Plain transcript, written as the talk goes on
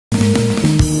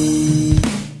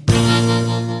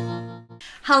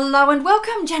Hello and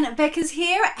welcome, Janet Beckers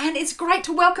here, and it's great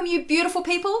to welcome you beautiful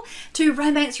people to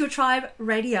Romance Your Tribe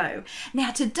Radio.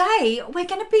 Now today we're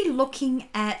going to be looking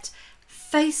at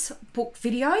Facebook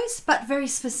videos, but very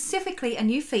specifically a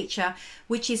new feature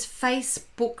which is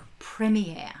Facebook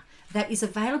Premiere that is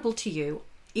available to you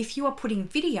if you are putting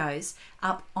videos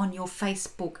up on your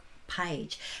Facebook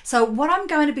page. So what I'm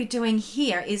going to be doing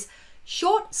here is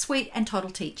short, sweet and total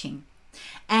teaching,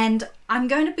 and I'm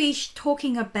going to be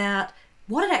talking about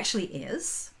what it actually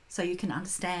is, so you can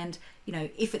understand,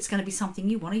 if it's going to be something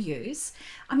you want to use.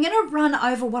 I'm going to run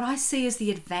over what I see as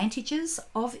the advantages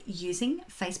of using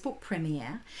Facebook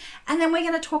Premiere, and then we're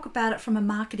going to talk about it from a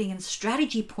marketing and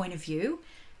strategy point of view,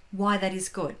 why that is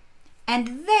good.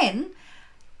 And then,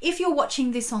 if you're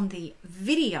watching this on the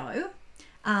video,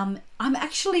 I'm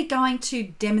actually going to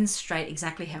demonstrate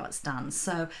exactly how it's done.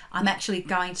 So I'm actually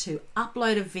going to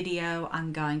upload a video,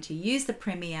 I'm going to use the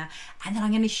Premiere, and then I'm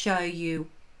going to show you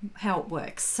how it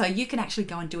works. So you can actually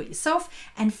go and do it yourself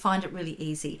and find it really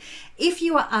easy. If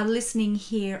you are listening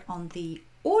here on the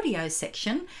audio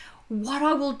section, what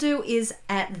I will do is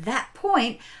at that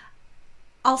point,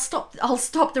 I'll stop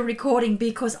the recording,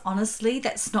 because honestly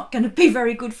that's not going to be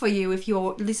very good for you if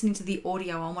you're listening to the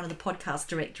audio on one of the podcast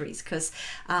directories, because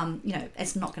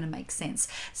it's not going to make sense.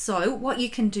 So what you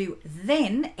can do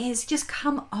then is just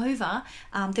come over,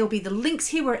 there'll be the links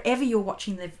here wherever you're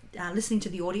watching the listening to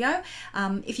the audio.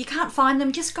 If you can't find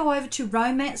them, just go over to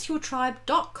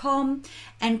romanceyourtribe.com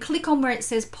and click on where it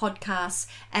says podcasts,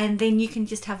 and then you can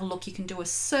just have a look. You can do a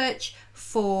search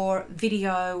for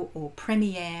video or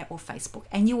Premiere or Facebook,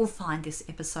 and you will find this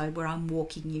episode where I'm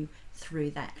walking you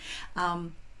through that.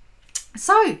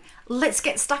 So let's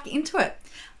get stuck into it.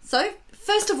 So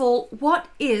first of all, what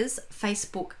is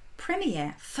Facebook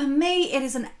Premiere? For me, it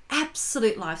is an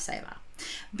absolute lifesaver,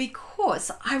 because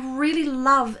I really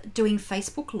love doing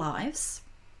Facebook Lives,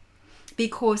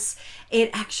 because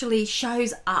it actually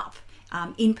shows up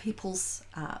in people's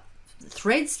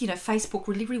threads. Facebook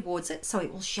really rewards it, so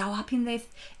it will show up in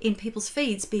people's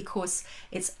feeds because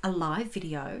it's a live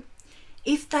video.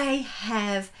 If they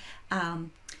have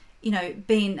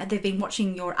they've been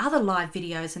watching your other live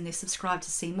videos and they're subscribed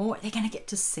to see more, they're going to get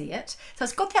to see it. So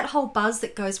it's got that whole buzz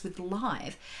that goes with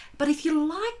live. But if you're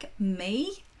like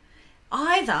me,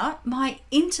 either my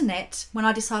internet when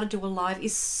I decide to do a live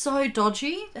is so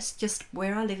dodgy, that's just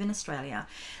where I live in Australia,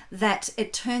 that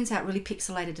it turns out really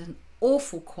pixelated and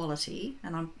awful quality,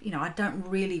 and I don't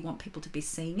really want people to be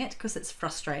seeing it because it's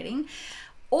frustrating.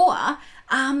 Or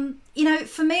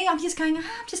for me, I'm just going, I'm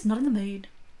just not in the mood.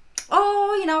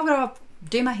 Oh, I've got to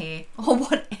do my hair or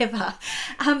whatever.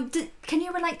 Can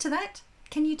you relate to that?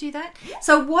 Can you do that?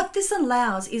 So what this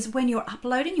allows is when you're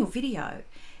uploading your video,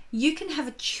 you can have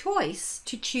a choice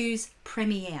to choose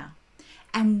Premiere.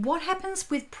 And what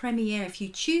happens with Premiere if you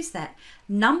choose that?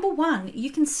 Number one, you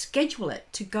can schedule it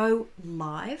to go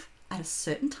live at a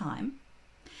certain time.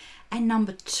 And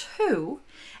number two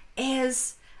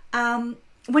is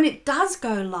when it does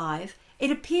go live, it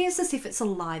appears as if it's a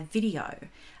live video.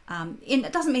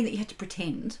 It doesn't mean that you have to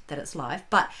pretend that it's live,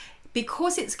 but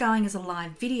because it's going as a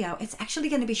live video, it's actually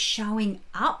going to be showing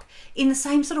up in the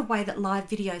same sort of way that live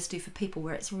videos do for people,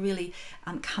 where it's really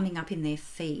coming up in their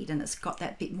feed, and it's got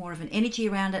that bit more of an energy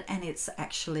around it, and it's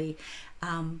actually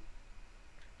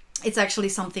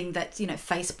something that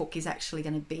Facebook is actually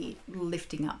going to be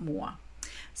lifting up more.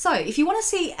 So if you want to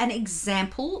see an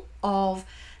example of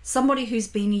somebody who's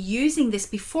been using this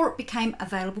before it became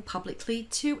available publicly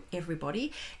to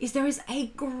everybody, there is a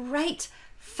great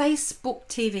Facebook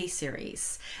TV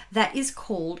series that is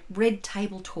called Red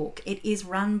Table Talk. It is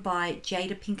run by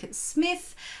Jada Pinkett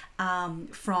Smith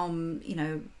from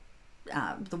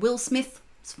the Will Smith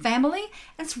family,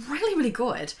 and it's really, really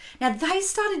good. Now, they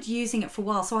started using it for a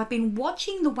while, so I've been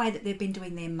watching the way that they've been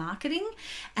doing their marketing,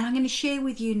 and I'm going to share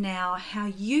with you now how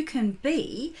you can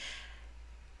be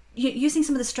using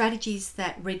some of the strategies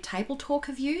that Red Table Talk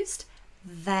have used,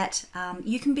 that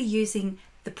you can be using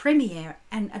the Premiere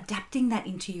and adapting that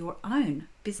into your own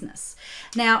business.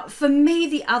 Now, for me,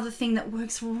 the other thing that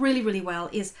works really, really well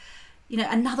is,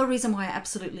 another reason why I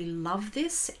absolutely love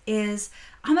this is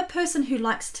I'm a person who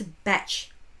likes to batch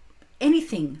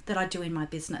anything that I do in my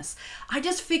business. I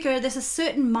just figure there's a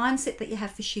certain mindset that you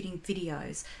have for shooting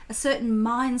videos, a certain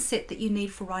mindset that you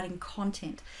need for writing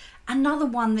content, another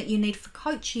one that you need for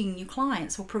coaching your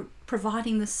clients or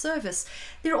providing the service.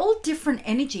 They're all different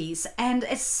energies, and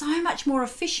it's so much more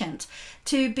efficient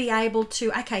to be able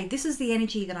to, okay, this is the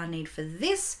energy that I need for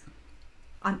this.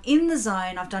 I'm in the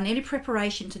zone. I've done any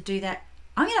preparation to do that.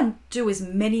 I'm going to do as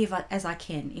many of it as I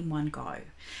can in one go.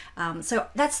 So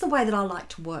that's the way that I like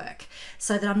to work,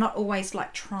 so that I'm not always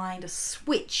like trying to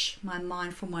switch my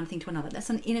mind from one thing to another. That's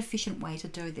an inefficient way to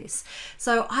do this.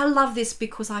 So I love this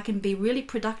because I can be really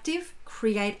productive,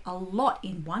 create a lot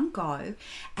in one go,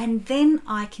 and then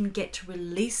I can get to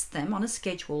release them on a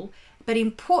schedule. But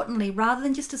importantly, rather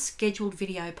than just a scheduled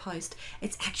video post,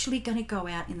 it's actually going to go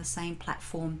out in the same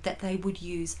platform that they would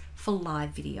use for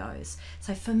live videos.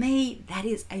 So for me, that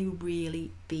is a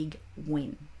really big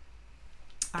win.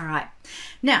 All right,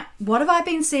 now what have I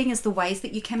been seeing as the ways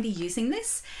that you can be using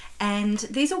this? And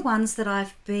these are ones that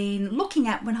I've been looking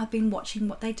at when I've been watching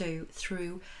what they do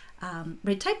through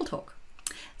Red Table Talk.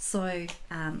 So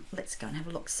let's go and have a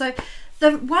look. So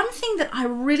the one thing that I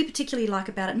really particularly like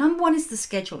about it, number one, is the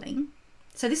scheduling.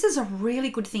 So this is a really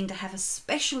good thing to have,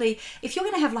 especially if you're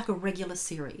going to have like a regular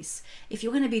series. If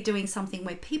you're going to be doing something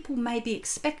where people may be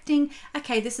expecting,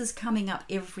 okay, this is coming up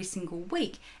every single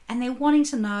week, and they're wanting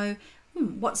to know,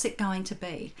 what's it going to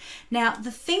be? Now,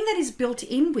 the thing that is built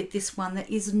in with this one that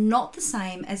is not the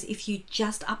same as if you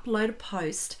just upload a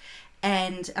post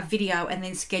and a video and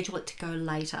then schedule it to go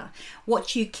later.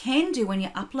 What you can do when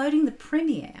you're uploading the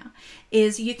premiere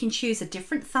is you can choose a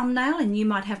different thumbnail, and you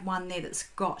might have one there that's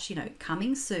got, you know,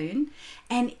 coming soon,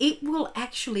 and it will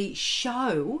actually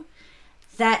show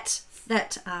that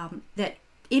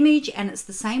image, and it's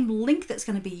the same link that's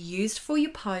going to be used for your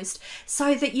post,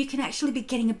 so that you can actually be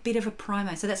getting a bit of a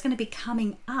promo. So that's going to be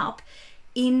coming up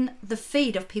in the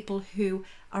feed of people who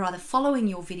are either following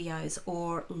your videos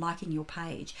or liking your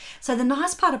page. So the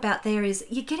nice part about there is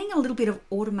you're getting a little bit of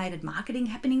automated marketing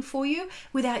happening for you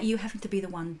without you having to be the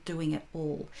one doing it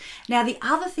all. Now, the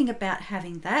other thing about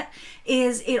having that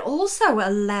is it also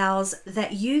allows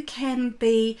that you can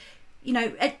be, you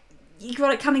know, you've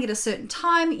got it coming at a certain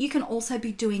time. You can also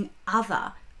be doing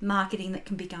other marketing that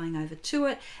can be going over to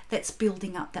it, that's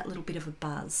building up that little bit of a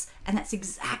buzz. And that's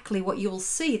exactly what you'll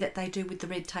see that they do with the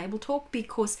Red Table Talk,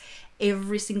 because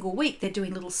every single week they're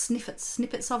doing little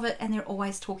snippets of it, and they're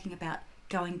always talking about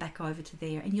going back over to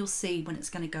there, and you'll see when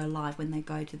it's going to go live when they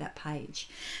go to that page.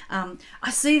 I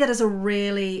see that as a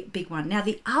really big one. Now,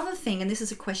 the other thing, and this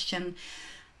is a question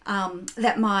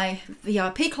that my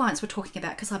VIP clients were talking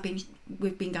about, because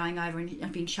we've been going over and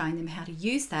I've been showing them how to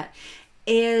use that,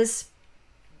 is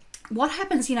what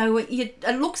happens, you know, it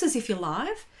looks as if you're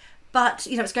live, but,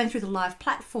 you know, it's going through the live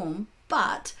platform,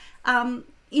 but,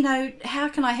 you know, how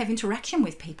can I have interaction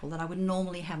with people that I would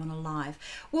normally have on a live?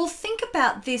 Well, think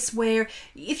about this, where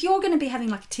if you're going to be having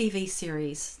like a TV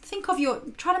series, think of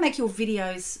try to make your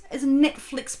videos as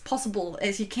Netflix possible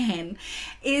as you can,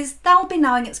 is they'll be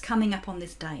knowing it's coming up on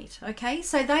this date, okay?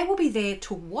 So they will be there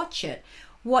to watch it.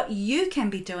 What you can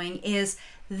be doing is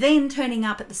then turning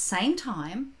up at the same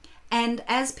time, and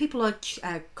as people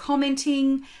are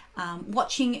commenting,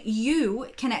 watching, you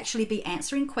can actually be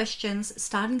answering questions,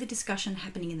 starting the discussion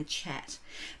happening in the chat,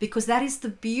 because that is the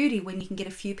beauty when you can get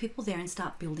a few people there and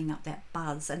start building up that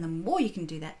buzz. And the more you can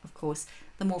do that, of course,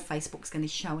 the more Facebook's going to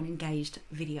show an engaged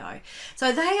video.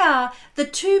 So they are the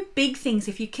two big things.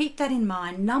 If you keep that in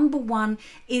mind, number one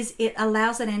is it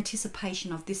allows an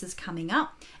anticipation of this is coming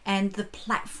up, and the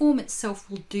platform itself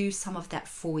will do some of that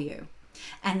for you.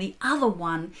 And the other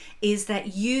one is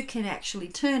that you can actually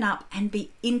turn up and be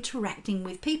interacting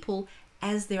with people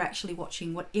as they're actually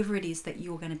watching whatever it is that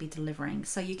you're going to be delivering.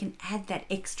 So you can add that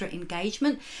extra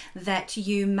engagement that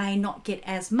you may not get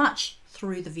as much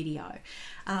through the video.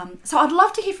 So I'd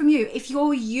love to hear from you. If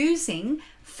you're using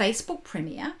Facebook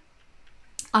Premiere,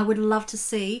 I would love to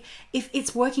see if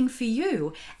it's working for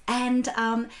you. And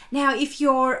now if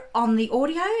you're on the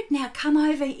audio, now come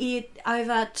over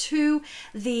to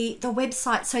the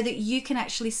website so that you can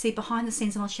actually see behind the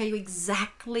scenes, and I'll show you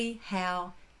exactly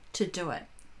how to do it.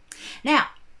 Now,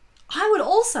 I would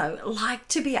also like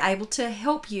to be able to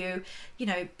help you, you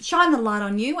know, shine the light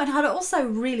on you, and I'd also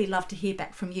really love to hear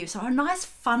back from you. So a nice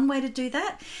fun way to do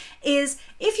that is,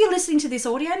 if you're listening to this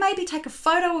audio, maybe take a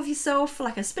photo of yourself,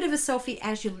 like a bit of a selfie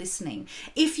as you're listening.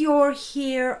 If you're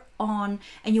here and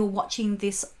you're watching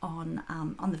this on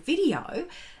the video,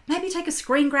 maybe take a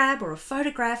screen grab or a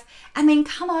photograph, and then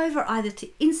come over either to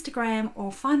Instagram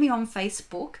or find me on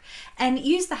Facebook and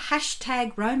use the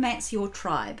hashtag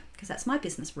 #RomanceYourTribe, because that's my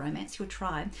business, Romance Your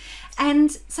Tribe,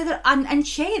 and so that and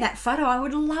share that photo. I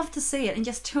would love to see it, and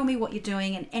just tell me what you're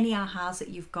doing and any ahas that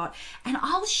you've got, and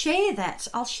I'll share that.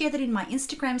 I'll share that in my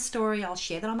Instagram story. I'll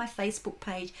share that on my Facebook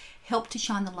page. help to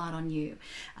shine the light on you.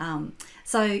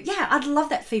 So yeah, I'd love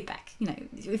that feedback. You know,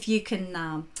 if you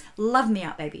can love me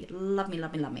out, baby. Love me,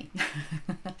 love me, love me.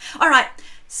 All right,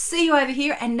 see you over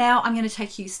here. And now I'm going to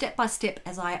take you step by step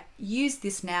as I use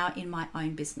this now in my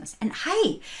own business. And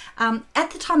hey,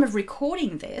 at the time of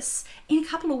recording this, in a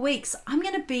couple of weeks, I'm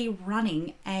going to be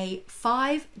running a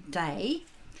 5-day,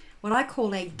 what I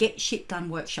call a Get Shit Done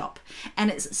workshop. And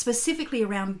it's specifically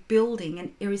around building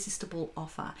an irresistible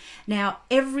offer. Now,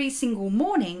 every single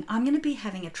morning, I'm going to be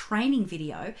having a training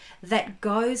video that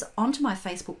goes onto my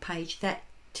Facebook page that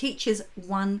teaches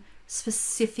one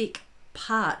specific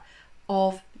part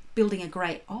of building a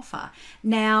great offer.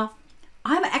 Now,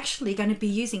 I'm actually going to be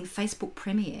using Facebook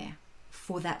Premiere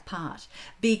for that part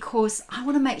because I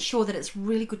want to make sure that it's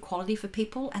really good quality for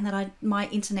people and that my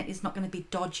internet is not going to be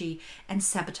dodgy and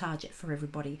sabotage it for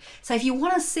everybody. So if you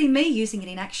want to see me using it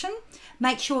in action,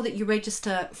 make sure that you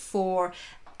register for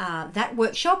that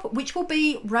workshop, which will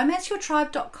be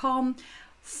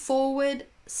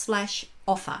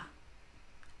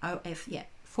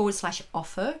romanceyourtribe.com/offer.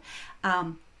 /offer.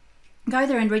 Go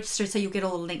there and register so you'll get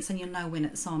all the links and you'll know when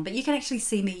it's on. But you can actually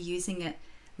see me using it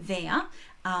there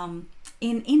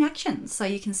in action, so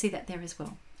you can see that there as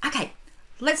well. Okay,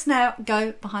 let's now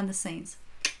go behind the scenes.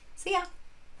 See ya.